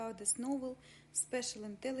about this novel, special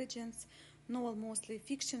intelligence, novel mostly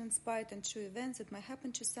fiction inspired on true events that might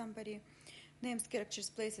happen to somebody. Names, characters,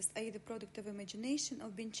 places are either product of imagination or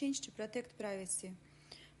been changed to protect privacy.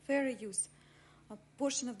 Fair use. A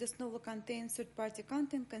portion of this novel contains third-party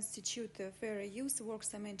content constitute fair use.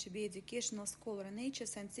 Works are meant to be educational, scholar in nature,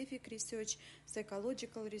 scientific research,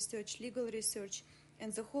 psychological research, legal research,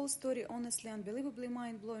 and the whole story honestly unbelievably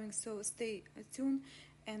mind-blowing. So stay tuned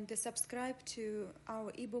and subscribe to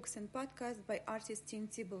our ebooks and podcasts by artist Team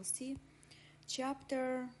TBLC.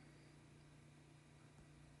 Chapter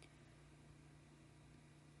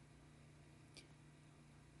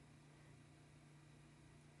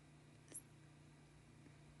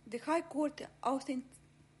The High Court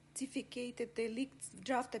authenticated the leaked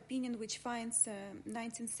draft opinion which finds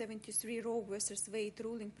 1973 Roe v. Wade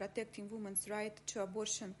ruling protecting women's right to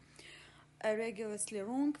abortion rigorously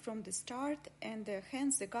wrong from the start, and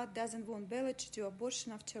hence the God doesn't want Bella to do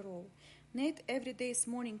abortion after all. Nate every day's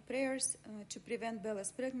morning prayers to prevent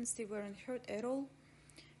Bella's pregnancy weren't heard at all.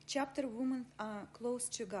 Chapter Women are close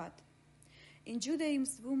to God. In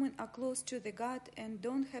Judaism, women are close to the God and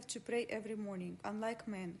don't have to pray every morning, unlike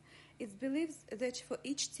men. It's believed that for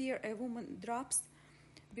each tear a woman drops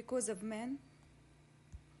because of men,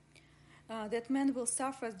 that man will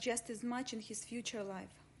suffer just as much in his future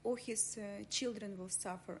life, or his children will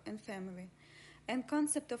suffer, and family. And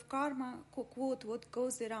concept of karma, quote, what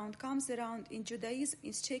goes around comes around, in Judaism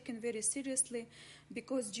is taken very seriously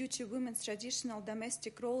because due to women's traditional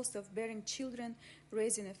domestic roles of bearing children,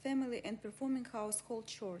 raising a family, and performing household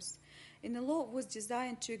chores. And the law was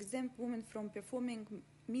designed to exempt women from performing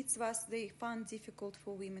mitzvahs they found difficult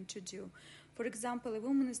for women to do. For example, a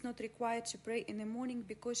woman is not required to pray in the morning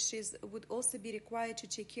because she would also be required to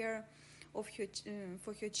take care of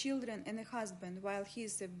for her children and a husband, while he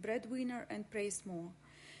is a breadwinner and prays more.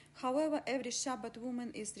 However, every Shabbat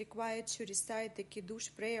woman is required to recite the Kiddush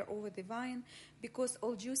prayer over the wine because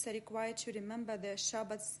all Jews are required to remember their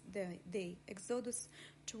Shabbat's day. Exodus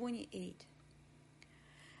 28.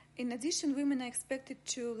 In addition, women are expected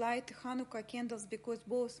to light Hanukkah candles because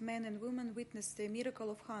both men and women witness the miracle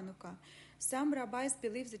of Hanukkah. Some rabbis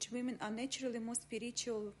believe that women are naturally more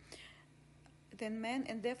spiritual than men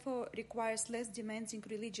and therefore requires less demanding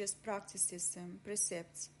religious practices and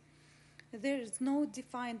precepts. There is no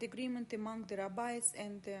defined agreement among the rabbis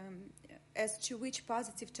and as to which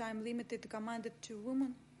positive time limited commanded to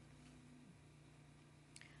women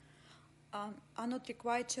are not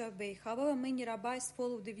required to obey. However, many rabbis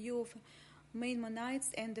follow the view of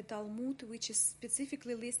Maimonides and the Talmud, which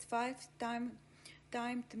specifically lists 5 timed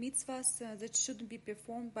mitzvahs that shouldn't be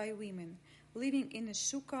performed by women: living in a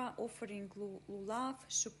shukah, offering lulav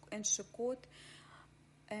and sukkot,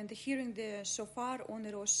 and hearing the shofar on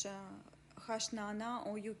Rosh Hashanah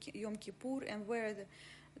or Yom Kippur, and wear the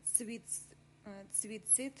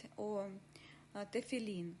tzitzit or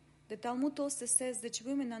tefillin. The Talmud also says that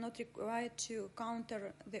women are not required to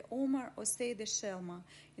counter the Omer or say the Shelma.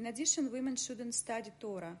 In addition, women shouldn't study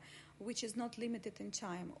Torah, which is not limited in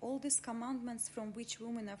time. All these commandments from which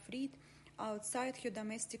women are freed are outside her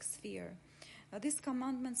domestic sphere. These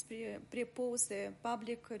commandments propose a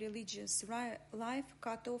public religious life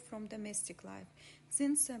cut off from domestic life.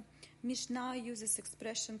 Since Mishnah uses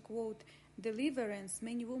expression, quote, deliverance,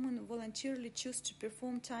 many women voluntarily choose to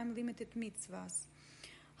perform time-limited mitzvahs.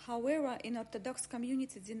 However, in Orthodox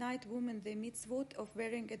community denied women the mitzvot of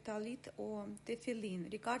wearing a talit or tefillin,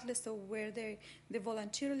 regardless of where they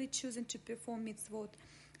voluntarily choosing to perform mitzvot.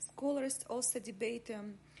 Scholars also debate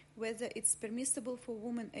whether it's permissible for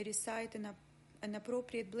women to recite an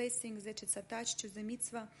appropriate blessing that is attached to the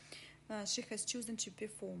mitzvah she has chosen to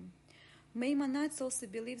perform. Maimonides also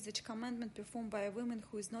believes that commandment performed by a woman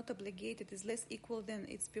who is not obligated is less equal than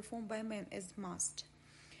it's performed by men as must.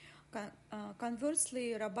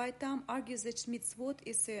 Conversely, Rabbi Tam argues that mitzvot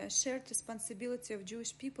is a shared responsibility of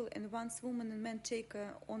Jewish people, and once women and men take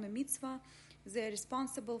on a mitzvah, they are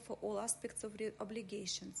responsible for all aspects of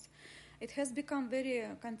obligations. It has become very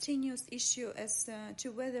continuous issue as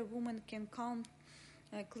to whether women can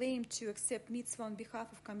claim to accept mitzvah on behalf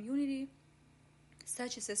of community,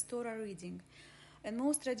 such as Torah reading. In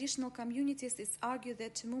most traditional communities, it's argued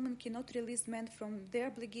that women cannot release men from their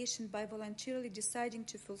obligation by voluntarily deciding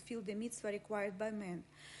to fulfill the mitzvah required by men.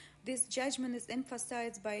 This judgment is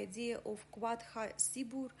emphasized by the idea of Kvad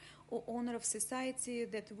ha-Sibur, or honor of society,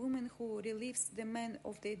 that woman who relieves the men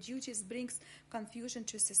of their duties brings confusion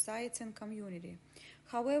to society and community.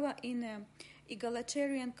 However, in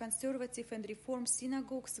egalitarian, conservative, and reform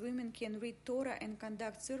synagogues, women can read Torah and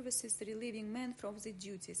conduct services, relieving men from their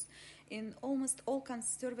duties. In almost all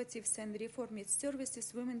conservatives and reformist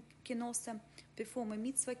services, women can also perform a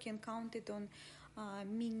mitzvah, can count it on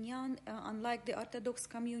minyan, unlike the Orthodox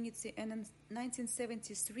community. And in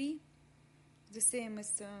 1973, the same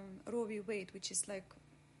as Roe v. Wade, which is like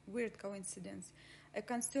weird coincidence, a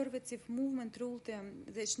conservative movement ruled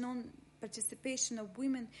that non-participation of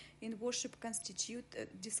women in worship constitute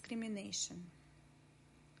discrimination.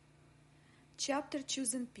 Chapter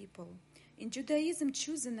Chosen People. In Judaism,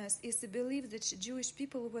 chosenness is the belief that Jewish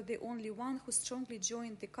people were the only one who strongly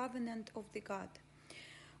joined the covenant of the God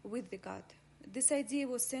with the God. This idea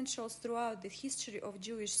was central throughout the history of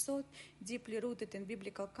Jewish thought, deeply rooted in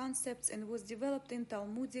biblical concepts, and was developed in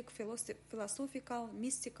Talmudic, philosophical,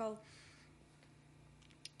 mystical,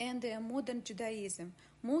 and modern Judaism.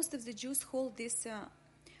 Most of the Jews hold this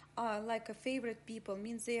like a favorite people,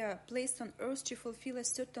 means they are placed on earth to fulfill a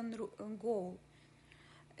certain goal.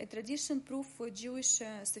 A tradition proof for Jewish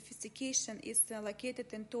sophistication is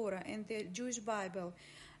located in Torah and the Jewish Bible,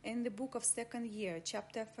 in the book of 2nd Year,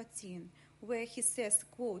 chapter 14, where he says,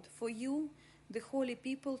 quote, "For you, the holy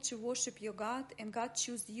people, to worship your God, and God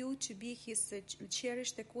chose you to be his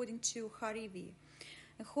cherished according to Harivi."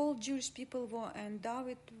 The whole Jewish people were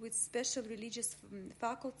endowed with special religious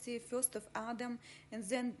faculty, first of Adam, and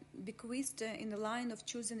then bequeathed in a line of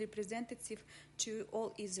chosen representative to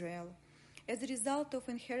all Israel. As a result of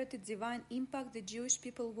inherited divine impact, the Jewish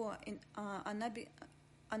people were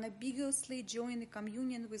unambiguously joined in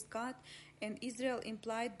communion with God and Israel,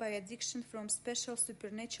 implied by addiction from special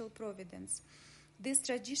supernatural providence. This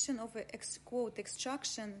tradition of quote,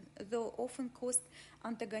 extraction, though often caused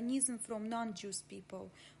antagonism from non-Jewish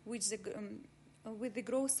people, with the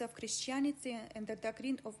growth of Christianity and the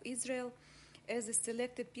doctrine of Israel as a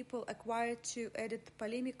selected people acquired to added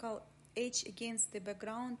polemical edge against the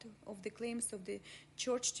background of the claims of the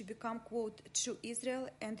church to become, quote, true Israel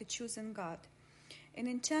and the chosen God. And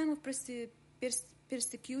in time of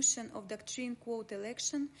persecution of doctrine, quote,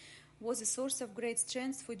 election was a source of great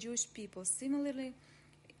strength for Jewish people. Similarly,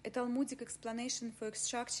 a Talmudic explanation for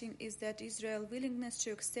extraction is that Israel's willingness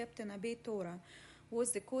to accept and obey Torah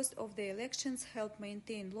was the cause of the elections, helped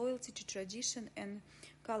maintain loyalty to tradition and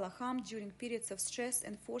kalaham during periods of stress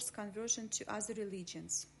and forced conversion to other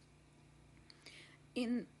religions.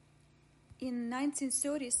 In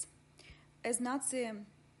 1930s, as Nazi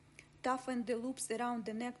toughened the loops around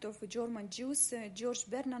the neck of German Jews, George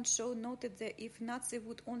Bernard Shaw noted that if Nazis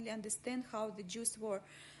would only understand how the Jews were,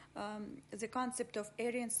 the concept of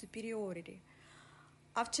Aryan superiority.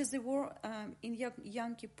 After the war in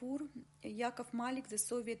Yom Kippur, Yakov Malik, the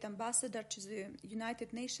Soviet ambassador to the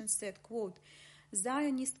United Nations, said, quote,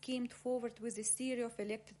 "Zionists came forward with a theory of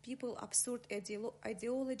elected people, absurd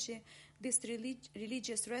ideology. This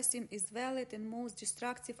religious regime is valid and most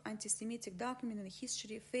destructive anti-Semitic document in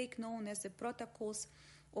history, fake, known as the Protocols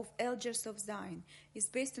of Elders of Zion, is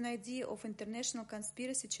based on idea of international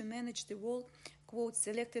conspiracy to manage the world, quote,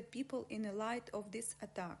 selected people in the light of these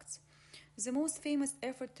attacks." The most famous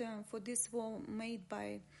effort for this was made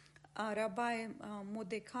by Rabbi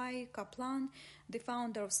Mordecai Kaplan, the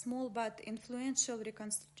founder of small but influential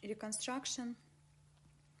Reconstruction.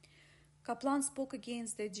 Kaplan spoke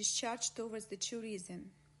against the discharge towards the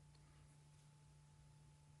Judaism.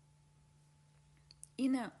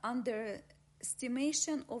 In an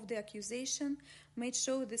underestimation of the accusation made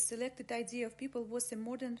show the selected idea of people was a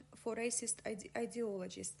modern for racist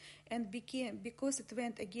ideologies, and because it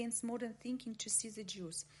went against modern thinking to see the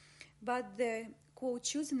Jews. But the quote,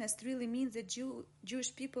 chosenness really means that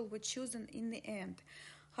Jewish people were chosen in the end.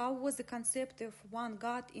 How was the concept of one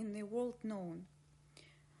God in the world known?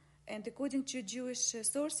 And according to Jewish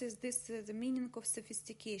sources, this is the meaning of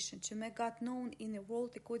sophistication, to make God known in the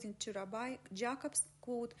world. According to Rabbi Jacobs,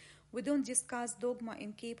 quote, "We don't discuss dogma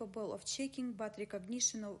incapable of checking, but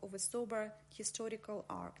recognition of a sober historical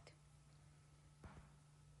arc."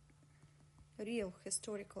 Real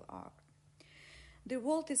historical arc. The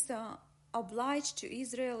world is obliged to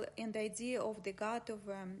Israel and the idea of the God of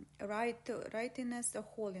rightness or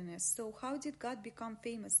holiness. So how did God become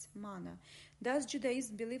famous? Manna. Does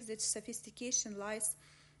Judaism believe that sophistication lies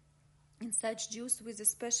in such Jews with the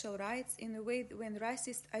special rights in a way when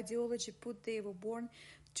racist ideology put they were born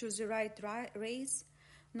to the right race?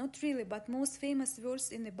 Not really, but most famous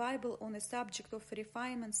verse in the Bible on the subject of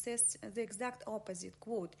refinement says the exact opposite,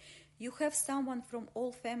 quote, "You have someone from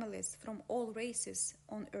all families, from all races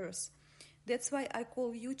on earth. That's why I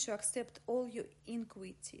call you to accept all your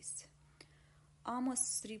iniquities."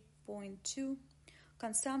 Amos 3.2.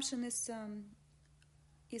 Consumption is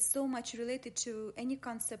is so much related to any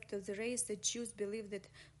concept of the race that Jews believe that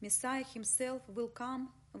Messiah himself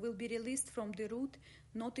will be released from the root,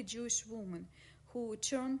 not a Jewish woman who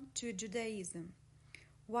turned to Judaism.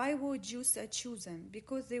 Why were Jews chosen?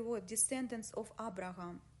 Because they were descendants of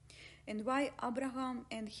Abraham. And why Abraham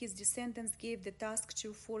and his descendants gave the task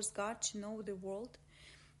to force God to know the world?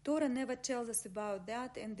 Torah never tells us about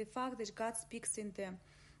that, and the fact that God speaks in the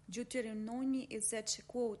Deuteronomy is that,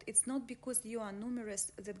 quote, "It's not because you are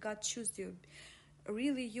numerous that God chose you.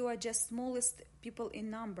 Really, you are just smallest people in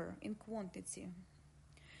number, in quantity."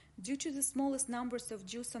 Due to the smallest numbers of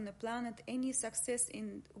Jews on the planet, any success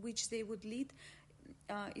in which they would lead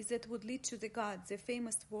would lead to the God, the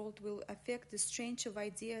famous world, will affect the strange of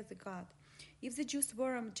idea of the God. If the Jews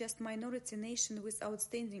were just minority nation with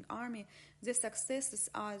outstanding army, the successes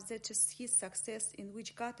are such as his success in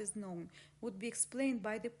which God is known would be explained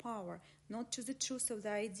by the power, not to the truth of the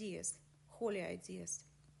ideas, holy ideas.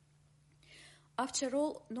 After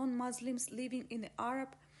all, non-Muslims living in the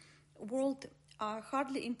Arab world are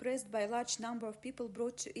hardly impressed by a large number of people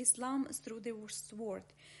brought to Islam through the sword.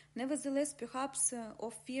 Nevertheless, perhaps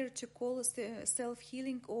of fear to call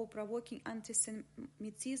self-healing or provoking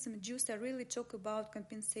anti-Semitism, Jews are really talk about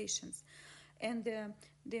compensations. And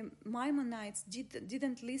the Maimonides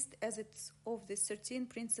didn't list as it's of the 13th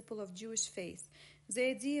principle of Jewish faith. The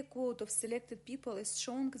idea, quote, of selected people is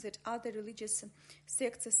showing that other religious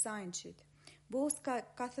sects assigned it. Both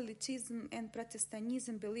Catholicism and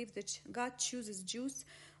Protestantism believe that God chooses Jews,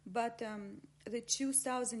 but that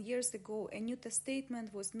 2,000 years ago a New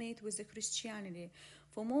Testament was made with the Christianity.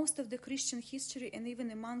 For most of the Christian history, and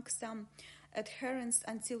even among some adherents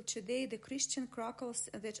until today, the Christian crackles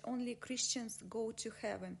that only Christians go to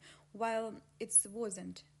heaven, while it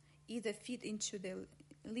wasn't, either fit into the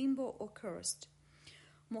limbo or cursed.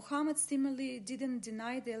 Muhammad similarly didn't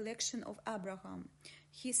deny the election of Abraham.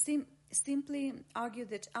 He simply argued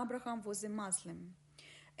that Abraham was a Muslim,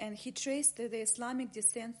 and he traced the Islamic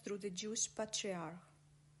descent through the Jewish patriarch.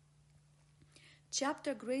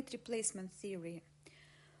 Chapter Great Replacement Theory.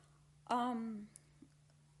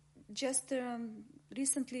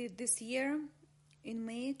 Recently this year, in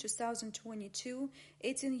May 2022,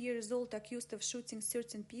 18 years old accused of shooting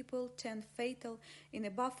certain people, 10 fatal, in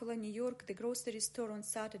a Buffalo, New York, the grocery store on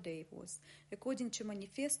Saturday was. According to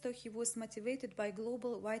Manifesto, he was motivated by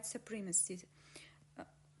global white supremacy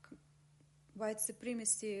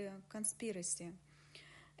conspiracy.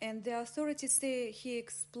 And the authorities say he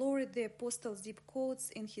explored the postal zip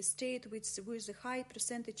codes in his state, which with a high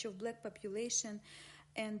percentage of black population,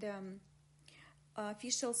 and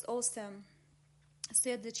officials also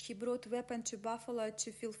said that he brought weapon to Buffalo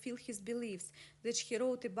to fulfill his beliefs that he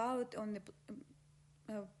wrote about on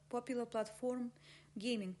a popular platform,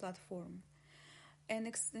 gaming platform.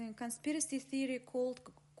 And conspiracy theory called,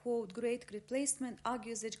 quote, Great Replacement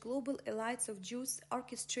argues that global elites of Jews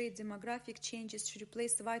orchestrate demographic changes to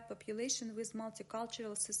replace the white population with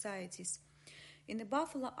multicultural societies. In the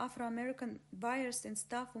Buffalo, Afro-American buyers and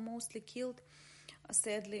staff were mostly killed,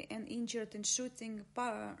 sadly, and injured in shooting,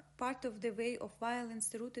 part of the way of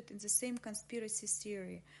violence rooted in the same conspiracy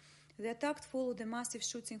theory. The attack followed a massive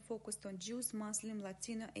shooting focused on Jews, Muslim,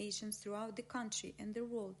 Latino, Asians throughout the country and the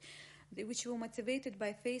world, which were motivated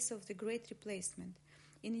by faith of the Great Replacement.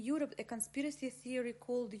 In Europe, a conspiracy theory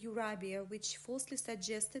called Eurabia, which falsely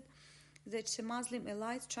suggested that Muslim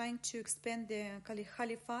elites trying to expand the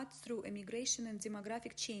caliphate through immigration and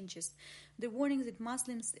demographic changes. The warning that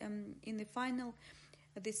Muslims in the final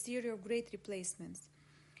the theory of great replacements.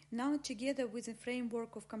 Now, together with the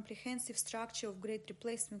framework of comprehensive structure of great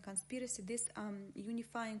replacement conspiracy, this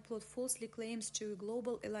unifying plot falsely claims to a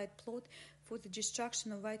global elite plot for the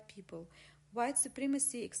destruction of white people. White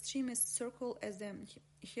supremacy extremists circle as the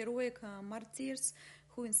heroic martyrs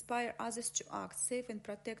who inspire others to act, save and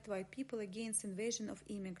protect white people against invasion of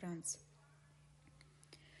immigrants.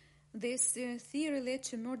 This theory led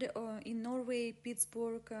to murder in Norway,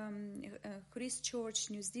 Pittsburgh, Christchurch,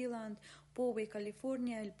 New Zealand, Poway,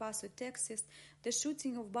 California, El Paso, Texas. The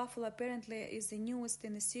shooting of Buffalo apparently is the newest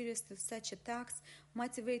in a series of such attacks,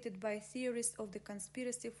 motivated by theories of the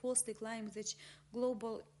conspiracy falsely claiming that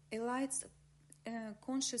global elites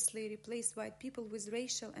consciously replace white people with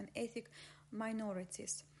racial and ethnic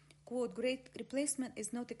minorities. Quote, Great Replacement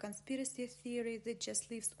is not a conspiracy theory that just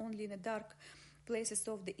lives only in the dark places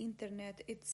of the internet. It